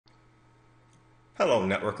Hello,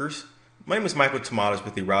 networkers. My name is Michael Tomatis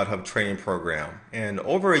with the Route Hub training program, and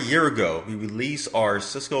over a year ago, we released our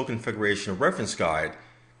Cisco configuration reference guide,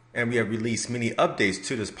 and we have released many updates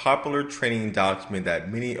to this popular training document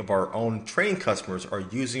that many of our own training customers are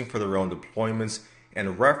using for their own deployments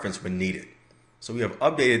and reference when needed. So we have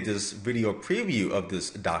updated this video preview of this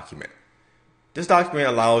document. This document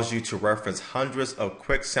allows you to reference hundreds of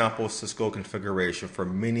quick sample Cisco configuration for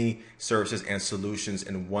many services and solutions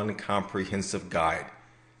in one comprehensive guide.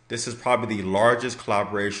 This is probably the largest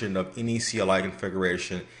collaboration of any CLI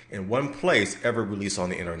configuration in one place ever released on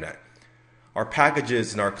the internet. Our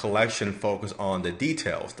packages in our collection focus on the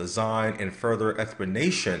details, design, and further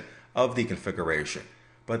explanation of the configuration.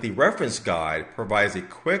 But the reference guide provides a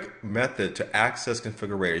quick method to access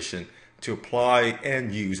configuration to apply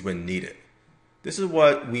and use when needed. This is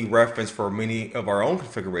what we reference for many of our own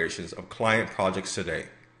configurations of client projects today.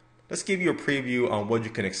 Let's give you a preview on what you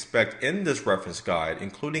can expect in this reference guide,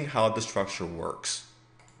 including how the structure works.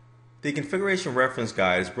 The configuration reference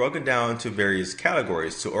guide is broken down into various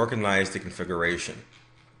categories to organize the configuration.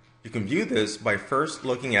 You can view this by first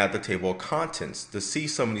looking at the table of contents to see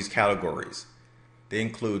some of these categories. They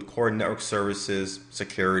include core network services,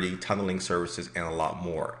 security, tunneling services, and a lot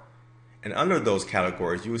more. And under those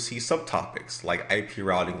categories, you will see subtopics like IP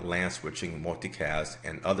routing, LAN switching, multicast,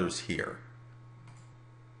 and others here.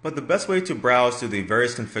 But the best way to browse through the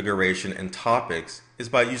various configuration and topics is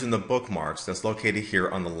by using the bookmarks that's located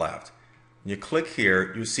here on the left. When you click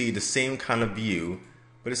here, you see the same kind of view,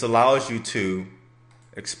 but this allows you to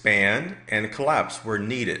expand and collapse where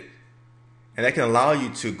needed. And that can allow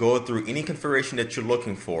you to go through any configuration that you're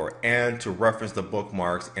looking for and to reference the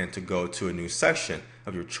bookmarks and to go to a new section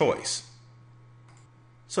of your choice.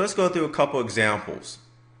 So let's go through a couple examples.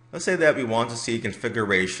 Let's say that we want to see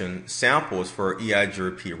configuration samples for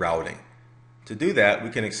EIGRP routing. To do that, we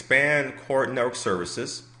can expand core network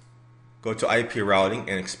services, go to IP routing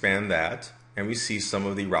and expand that, and we see some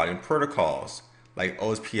of the routing protocols like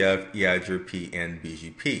OSPF, EIGRP, and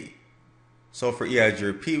BGP. So for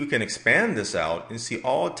EIGRP, we can expand this out and see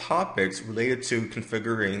all topics related to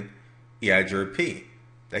configuring EIGRP.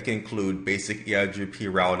 That can include basic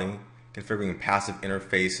EIGRP routing, configuring passive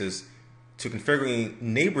interfaces, to configuring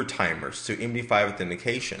neighbor timers to MD5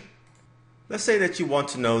 authentication. Let's say that you want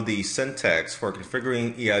to know the syntax for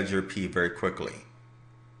configuring EIGRP very quickly.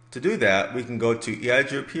 To do that, we can go to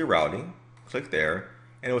EIGRP routing, click there,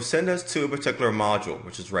 and it will send us to a particular module,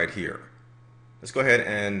 which is right here. Let's go ahead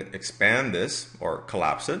and expand this or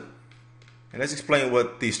collapse it. And let's explain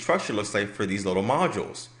what the structure looks like for these little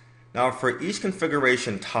modules. Now, for each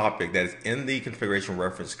configuration topic that is in the configuration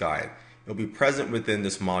reference guide, it will be present within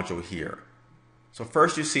this module here. So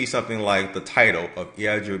first you see something like the title of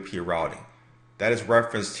EIGRP routing. That is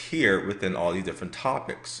referenced here within all these different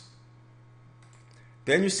topics.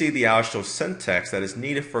 Then you see the actual syntax that is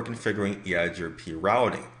needed for configuring EIGRP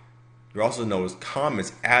routing. You also notice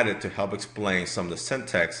comments added to help explain some of the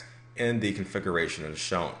syntax in the configuration as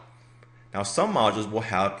shown. Now, some modules will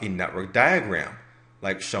have a network diagram,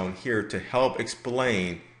 like shown here, to help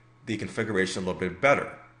explain the configuration a little bit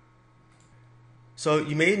better. So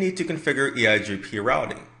you may need to configure EIGRP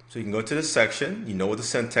routing. So you can go to this section, you know what the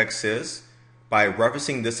syntax is, by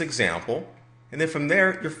referencing this example, and then from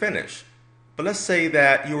there you're finished. But let's say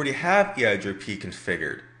that you already have EIGRP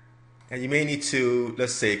configured, and you may need to,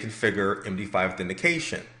 let's say, configure MD5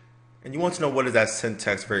 authentication, and you want to know what is that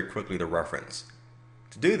syntax very quickly to reference.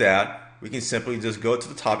 To do that, we can simply just go to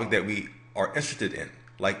the topic that we are interested in,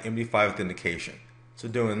 like MD5 authentication. So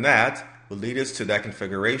doing that will lead us to that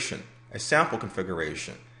configuration, a sample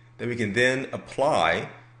configuration, that we can then apply.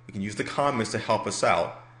 We can use the comments to help us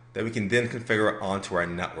out, that we can then configure onto our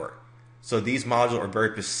network. So these modules are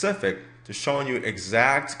very specific to showing you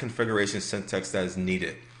exact configuration syntax that is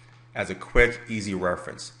needed as a quick, easy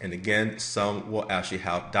reference. And again, some will actually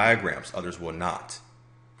have diagrams, others will not.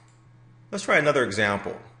 Let's try another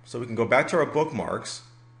example. So we can go back to our bookmarks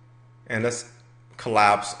and let's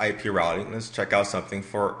collapse IP routing. Let's check out something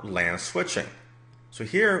for LAN switching. So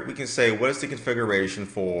here we can say, what is the configuration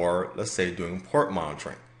for, let's say, doing port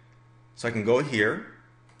monitoring? So I can go here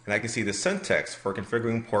and I can see the syntax for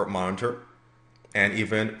configuring port monitor and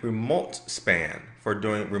even remote span for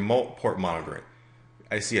doing remote port monitoring.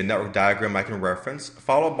 I see a network diagram I can reference,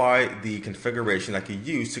 followed by the configuration I can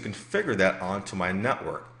use to configure that onto my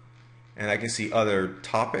network. And I can see other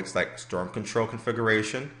topics like storm control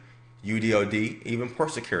configuration, UDOD, even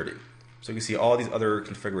port security. So you can see all these other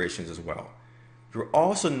configurations as well. You'll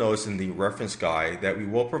also notice in the reference guide that we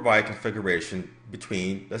will provide configuration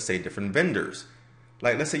between, let's say, different vendors.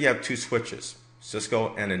 Like, let's say you have two switches,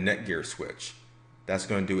 Cisco and a Netgear switch. that's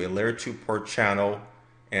going to do a layer 2 port channel,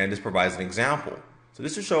 and this provides an example. So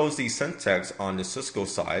this just shows the syntax on the Cisco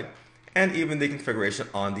side and even the configuration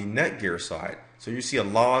on the Netgear side. So you see a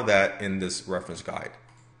lot of that in this reference guide.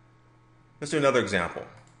 Let's do another example.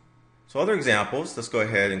 So other examples, let's go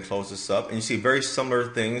ahead and close this up. And you see very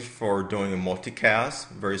similar things for doing a multicast,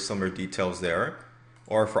 very similar details there.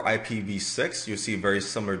 Or for IPv6, you see very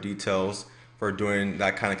similar details for doing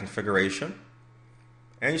that kind of configuration.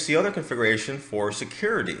 And you see other configuration for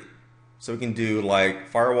security. So we can do like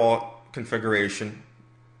firewall configuration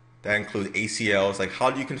that includes ACLs, like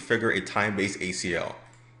how do you configure a time-based ACL?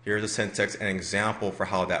 Here's a syntax and example for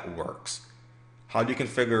how that works. How do you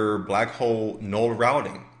configure black hole node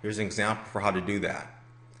routing? Here's an example for how to do that.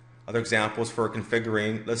 Other examples for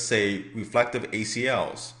configuring, let's say, reflective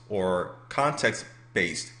ACLs or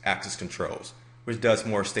context-based access controls, which does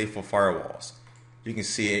more stateful firewalls. You can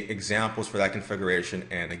see examples for that configuration,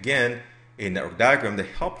 and again, a network diagram to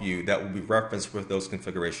help you that will be referenced with those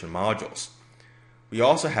configuration modules. We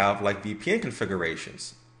also have like VPN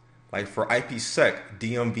configurations, like for IPsec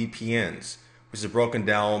DM VPNs, which is broken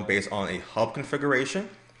down based on a hub configuration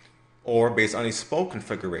or based on a spoke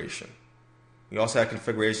configuration. We also have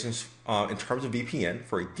configurations in terms of VPN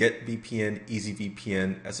for Get VPN, Easy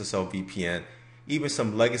VPN, SSL VPN, even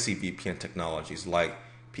some legacy VPN technologies like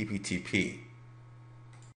PPTP.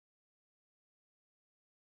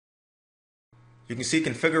 You can see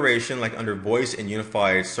configuration like under voice and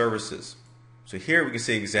unified services. So here we can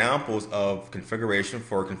see examples of configuration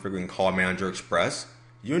for configuring Call Manager Express,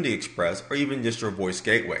 Unity Express, or even just your voice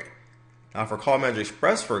gateway. Now for Call Manager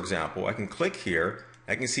Express, for example, I can click here,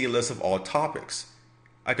 I can see a list of all topics.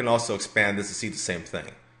 I can also expand this to see the same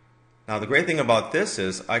thing. Now the great thing about this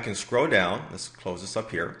is I can scroll down, let's close this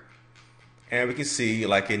up here, and we can see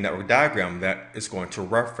like a network diagram that is going to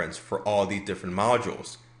reference for all these different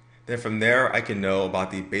modules. Then from there I can know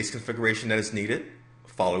about the base configuration that is needed,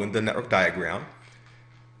 following the network diagram.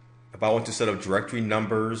 If I want to set up directory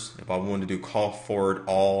numbers, if I want to do call forward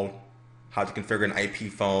all, how to configure an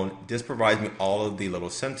IP phone, this provides me all of the little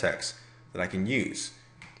syntax that I can use.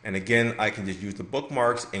 And again, I can just use the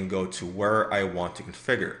bookmarks and go to where I want to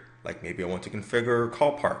configure. Like maybe I want to configure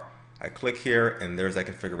call part. I click here and there's that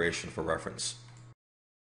configuration for reference.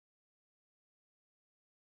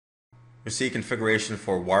 You see configuration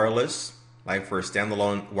for wireless, like for a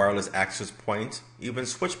standalone wireless access point, even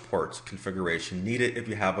switch ports configuration needed if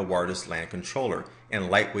you have a wireless LAN controller,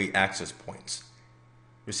 and lightweight access points.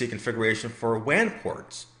 You see configuration for WAN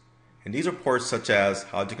ports, and these are ports such as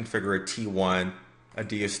how to configure a T1, a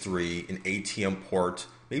DS3, an ATM port,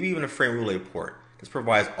 maybe even a frame relay port. This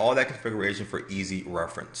provides all that configuration for easy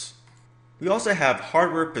reference. We also have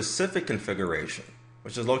hardware specific configuration,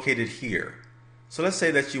 which is located here. So let's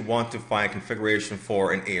say that you want to find configuration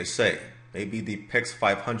for an ASA, maybe the PIX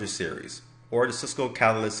 500 series, or the Cisco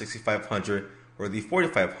Catalyst 6500, or the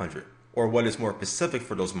 4500, or what is more specific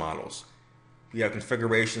for those models. We have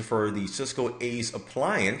configuration for the Cisco ACE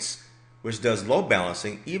appliance, which does load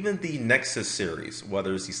balancing, even the Nexus series,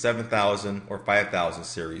 whether it's the 7000 or 5000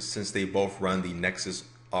 series, since they both run the Nexus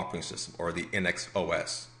operating system, or the NX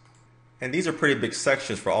OS. And these are pretty big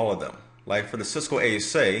sections for all of them. Like for the Cisco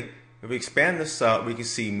ASA, if we expand this out, we can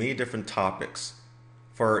see many different topics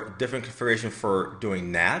for different configuration for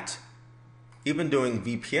doing NAT, even doing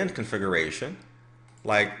VPN configuration.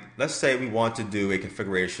 Like let's say we want to do a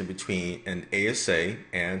configuration between an ASA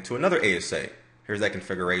and to another ASA. Here's that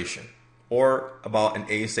configuration. Or about an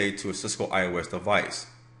ASA to a Cisco iOS device.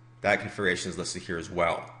 That configuration is listed here as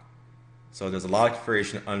well. So there's a lot of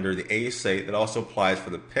configuration under the ASA that also applies for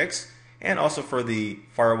the PIX and also for the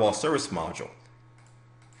firewall service module.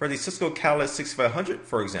 For the Cisco Catalyst 6500,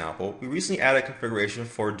 for example, we recently added configuration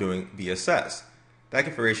for doing VSS. That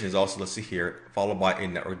configuration is also listed here, followed by a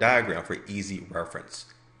network diagram for easy reference.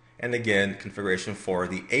 And again, configuration for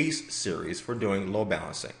the ACE series for doing load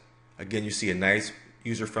balancing. Again, you see a nice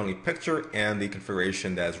user-friendly picture and the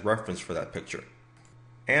configuration that is referenced for that picture.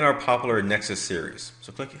 And our popular Nexus series.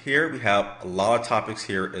 So click here, we have a lot of topics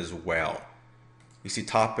here as well. You see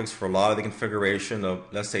topics for a lot of the configuration of,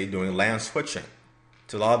 let's say, doing LAN switching,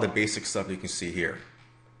 to a lot of the basic stuff you can see here,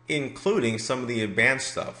 including some of the advanced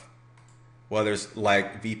stuff, whether it's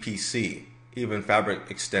like VPC, even fabric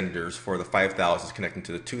extenders for the 5000s connecting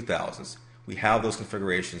to the 2000s. We have those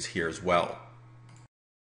configurations here as well.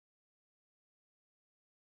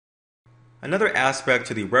 Another aspect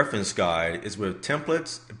to the reference guide is with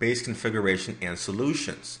templates, base configuration, and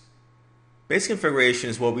solutions. Base configuration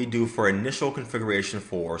is what we do for initial configuration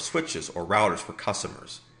for switches or routers for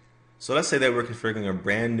customers. So let's say that we're configuring a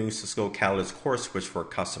brand new Cisco Catalyst core switch for a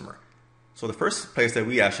customer. So the first place that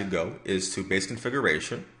we actually go is to base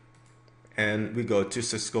configuration, and we go to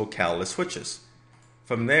Cisco Catalyst switches.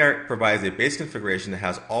 From there, it provides a base configuration that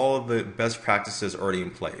has all of the best practices already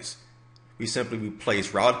in place. We simply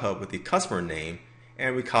replace Route Hub with the customer name,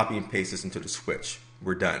 and we copy and paste this into the switch.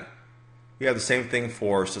 We're done. We have the same thing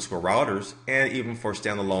for Cisco routers and even for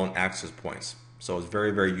standalone access points. So it's very,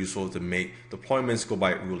 very useful to make deployments go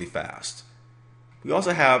by really fast. We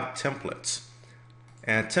also have templates.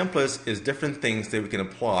 And templates is different things that we can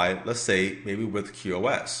apply, let's say maybe with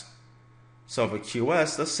QoS. So for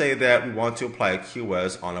QoS, let's say that we want to apply a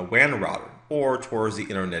QoS on a WAN router or towards the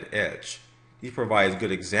internet edge. These provide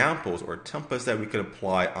good examples or templates that we could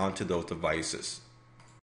apply onto those devices.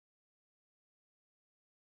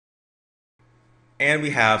 And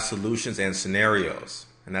we have solutions and scenarios,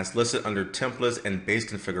 and that's listed under templates and base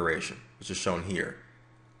configuration, which is shown here.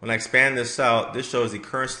 When I expand this out, this shows the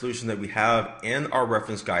current solution that we have in our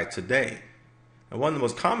reference guide today. And one of the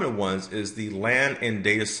most common ones is the LAN and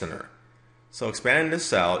data center. So expanding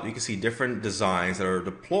this out, you can see different designs that are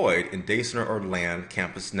deployed in data center or LAN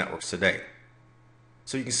campus networks today.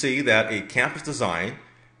 So you can see that a campus design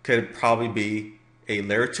could probably be a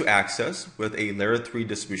layer 2 access with a layer 3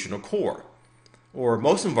 distributional core. Or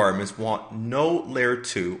most environments want no layer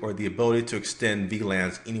 2 or the ability to extend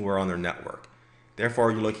VLANs anywhere on their network.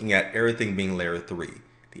 Therefore, you're looking at everything being layer 3,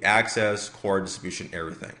 the access, core, distribution,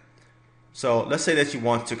 everything. So let's say that you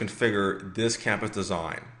want to configure this campus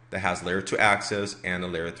design that has layer 2 access and a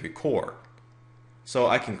layer 3 core. So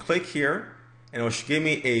I can click here and it will give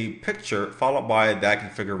me a picture followed by that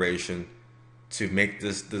configuration to make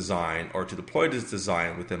this design or to deploy this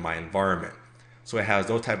design within my environment. So it has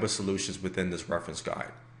those type of solutions within this reference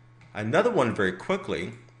guide. Another one very quickly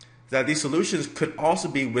is that these solutions could also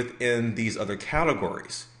be within these other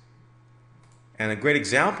categories. And a great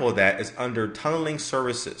example of that is under tunneling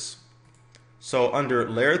services. So under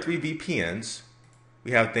layer 3 VPNs, we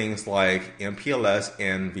have things like MPLS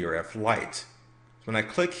and VRF Lite. So when I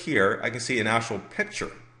click here, I can see an actual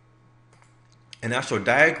picture, an actual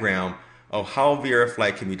diagram of how VRF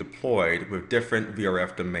Lite can be deployed with different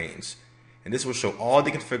VRF domains. And this will show all the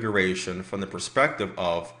configuration from the perspective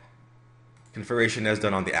of configuration that's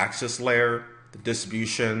done on the access layer, the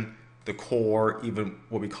distribution, the core, even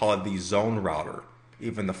what we call the zone router,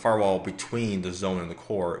 even the firewall between the zone and the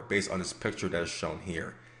core based on this picture that is shown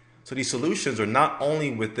here. So these solutions are not only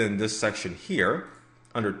within this section here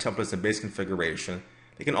under templates and base configuration,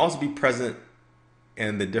 they can also be present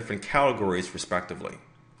in the different categories respectively.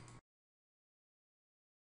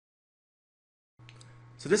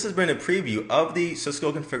 So this has been a preview of the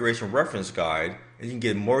Cisco Configuration Reference Guide, and you can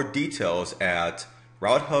get more details at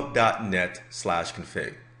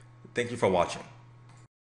routehub.net/config. Thank you for watching.